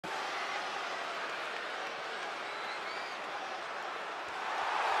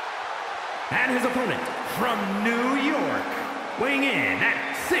And his opponent from New York, weighing in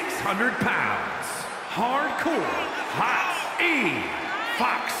at 600 pounds, Hardcore Hot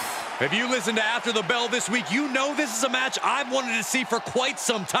Fox. If you listen to After the Bell this week, you know this is a match I've wanted to see for quite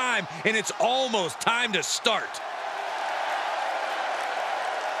some time, and it's almost time to start.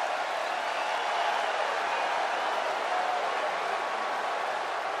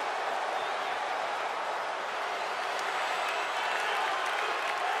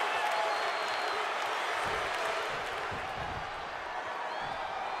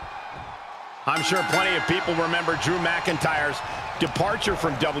 I'm sure plenty of people remember Drew McIntyre's departure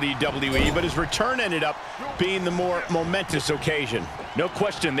from WWE, but his return ended up being the more momentous occasion. No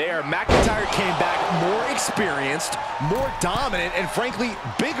question there. McIntyre came back more experienced, more dominant, and frankly,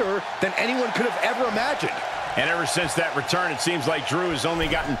 bigger than anyone could have ever imagined. And ever since that return, it seems like Drew has only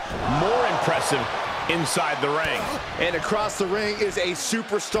gotten more impressive inside the ring. And across the ring is a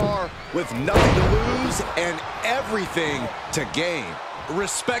superstar with nothing to lose and everything to gain.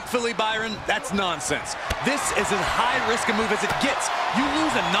 Respectfully, Byron, that's nonsense. This is as high risk a move as it gets. You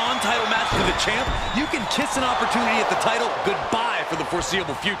lose a non-title match to the champ, you can kiss an opportunity at the title goodbye for the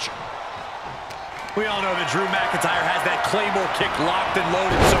foreseeable future. We all know that Drew McIntyre has that Claymore kick locked and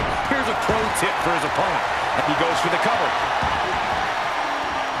loaded, so here's a pro tip for his opponent. He goes for the cover.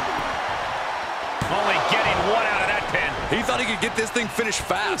 Only getting one out of that pin. He thought he could get this thing finished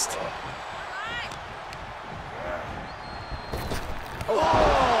fast.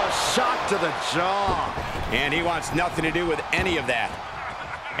 Oh, shot to the jaw. And he wants nothing to do with any of that.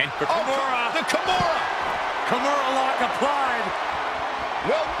 And The Kimura. Kimura lock applied.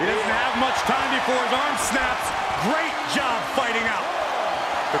 Well, He doesn't have much time before his arm snaps. Great job fighting out.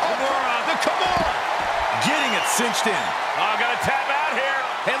 The Kimura. Getting it cinched in. Oh, gonna tap out here.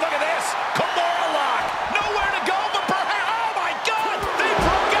 Hey, look at this. Kimura lock. Nowhere to go, but perhaps. Oh, my God. They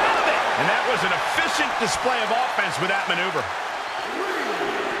broke out of it. And that was an efficient display of offense with that maneuver.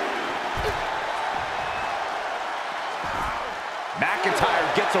 McIntyre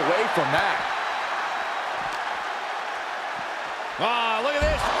gets away from that. Oh, look at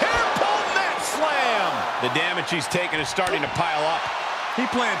this. Hair pull net slam. The damage he's taken is starting to pile up. He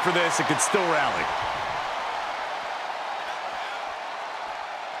planned for this and could still rally.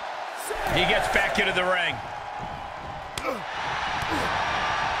 He gets back into the ring.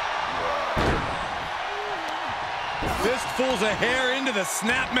 Fistfuls of hair into the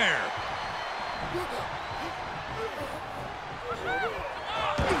snapmare.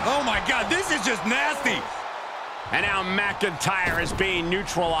 Oh my God, this is just nasty. And now McIntyre is being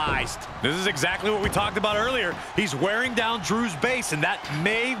neutralized. This is exactly what we talked about earlier. He's wearing down Drew's base, and that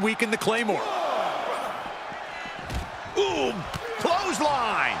may weaken the Claymore. Ooh,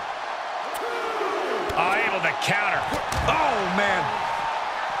 clothesline. Able to counter. Oh, man.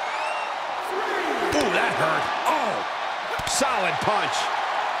 Ooh, that hurt. Oh, solid punch.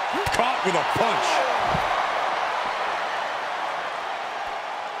 Caught with a punch.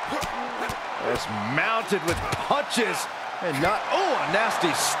 It's mounted with punches and not, oh, a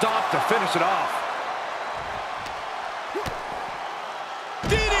nasty stop to finish it off.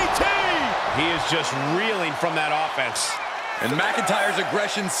 DDT! He is just reeling from that offense. And McIntyre's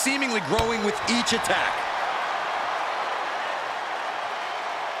aggression seemingly growing with each attack.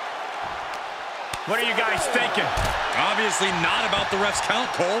 What are you guys thinking? Obviously not about the ref's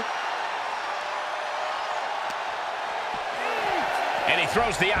count, Cole. And he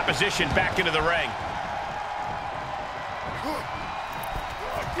throws the opposition back into the ring.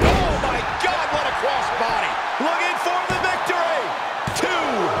 Oh, my God, what a crossbody. Looking for the victory. 2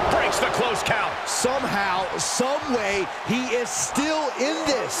 breaks the close count. Somehow, some way, he is still in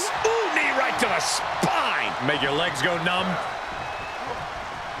this. Ooh, knee right to the spine. Make your legs go numb.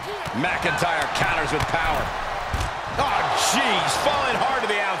 McIntyre counters with power. Oh, jeez, falling hard to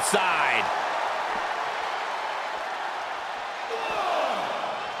the outside.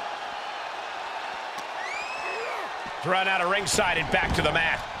 Thrown out of ringside and back to the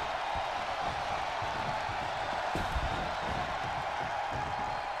mat.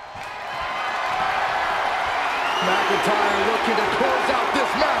 McIntyre looking to close out this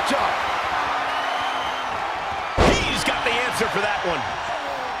matchup. He's got the answer for that one.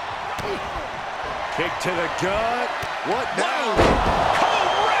 Kick to the gut. What now?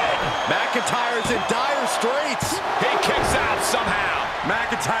 Code red. McIntyre's in dire straits. He kicks out somehow.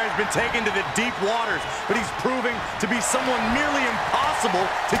 McIntyre's been taken to the deep waters, but he's proving to be someone nearly impossible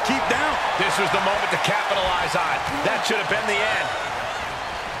to keep down. This was the moment to capitalize on. That should have been the end.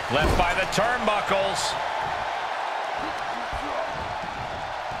 Left by the turnbuckles.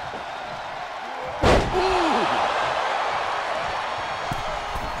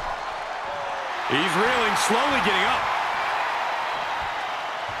 He's reeling, slowly getting up.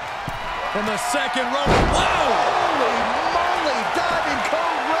 From the second row. Whoa! Holy moly, diving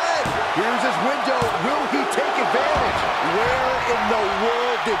code red. Here's his window. Will he take advantage? Where in the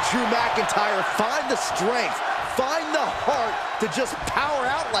world did Drew McIntyre find the strength, find the heart to just power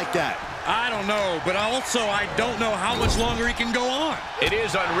out like that? I don't know, but also I don't know how much longer he can go on. It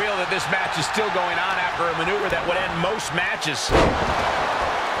is unreal that this match is still going on after a maneuver that would end most matches.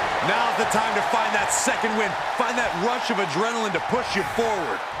 Now's the time to find that second win. Find that rush of adrenaline to push you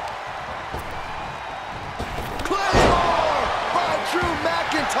forward. Claymore by Drew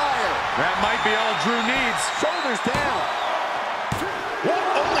McIntyre. That might be all Drew needs. Shoulders down. What,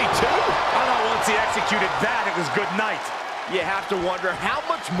 only two? I thought once he executed that, it was good night. You have to wonder, how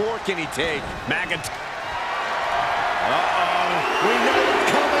much more can he take? McIntyre. Uh-oh. We know what's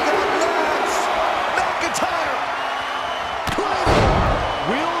coming up next. McIntyre.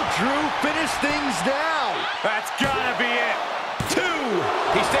 Will Drew finish things now? That's gotta be it. Two.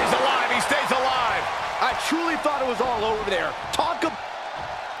 He stays alive. He stays alive. I truly thought it was all over there. Talk about...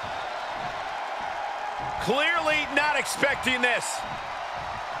 Clearly not expecting this.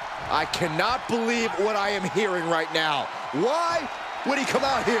 I cannot believe what I am hearing right now. Why would he come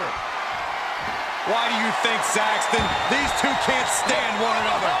out here? Why do you think, Saxton? These two can't stand one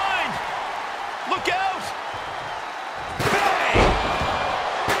another. Behind. Look out. Bang.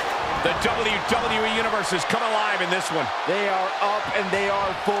 The WWE Universe has come alive in this one. They are up and they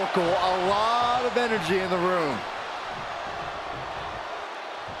are vocal. A lot of energy in the room.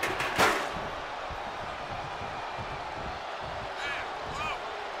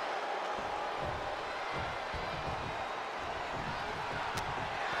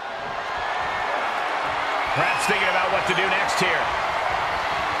 Perhaps thinking about what to do next here.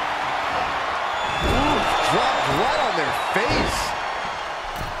 Ooh, dropped right on their face.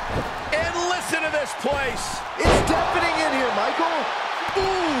 And listen to this place. It's deafening in here, Michael.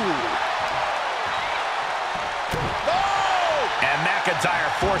 Ooh. Oh! And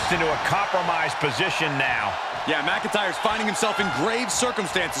McIntyre forced into a compromised position now. Yeah, McIntyre's finding himself in grave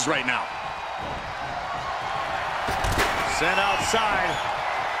circumstances right now. Sent outside.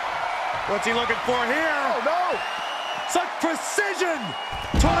 What's he looking for here? Oh, no. Such precision!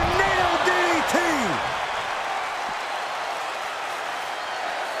 Tornado DDT!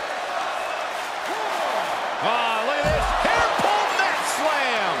 Oh, look at this. Hair-pull mat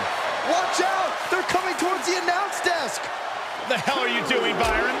slam. Watch out. They're coming towards the announce desk. What the hell are you doing,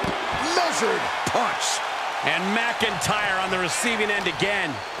 Byron? Measured punch. And McIntyre on the receiving end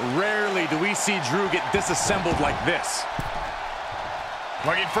again. Rarely do we see Drew get disassembled like this.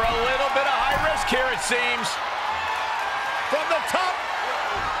 Looking for a little bit of high risk here, it seems. From the top.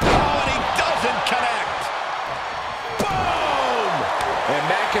 Oh, and he doesn't connect. Boom! And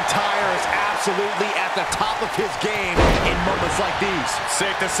McIntyre is absolutely at the top of his game in moments like these.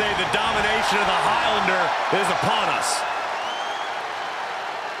 Safe to say the domination of the Highlander is upon us.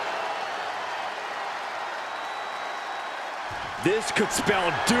 This could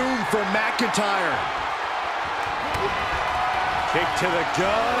spell doom for McIntyre. Kick to the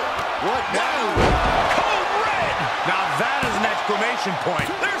gut. What now? Code red! Now that is an exclamation point.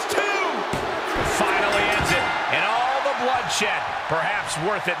 There's two! Finally ends it. And all the bloodshed. Perhaps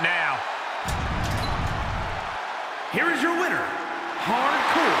worth it now. Here is your winner,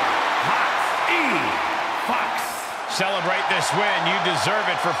 Hardcore Hot Fox. Celebrate this win. You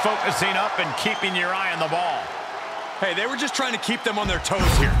deserve it for focusing up and keeping your eye on the ball. Hey, they were just trying to keep them on their toes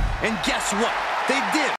here. And guess what? They did.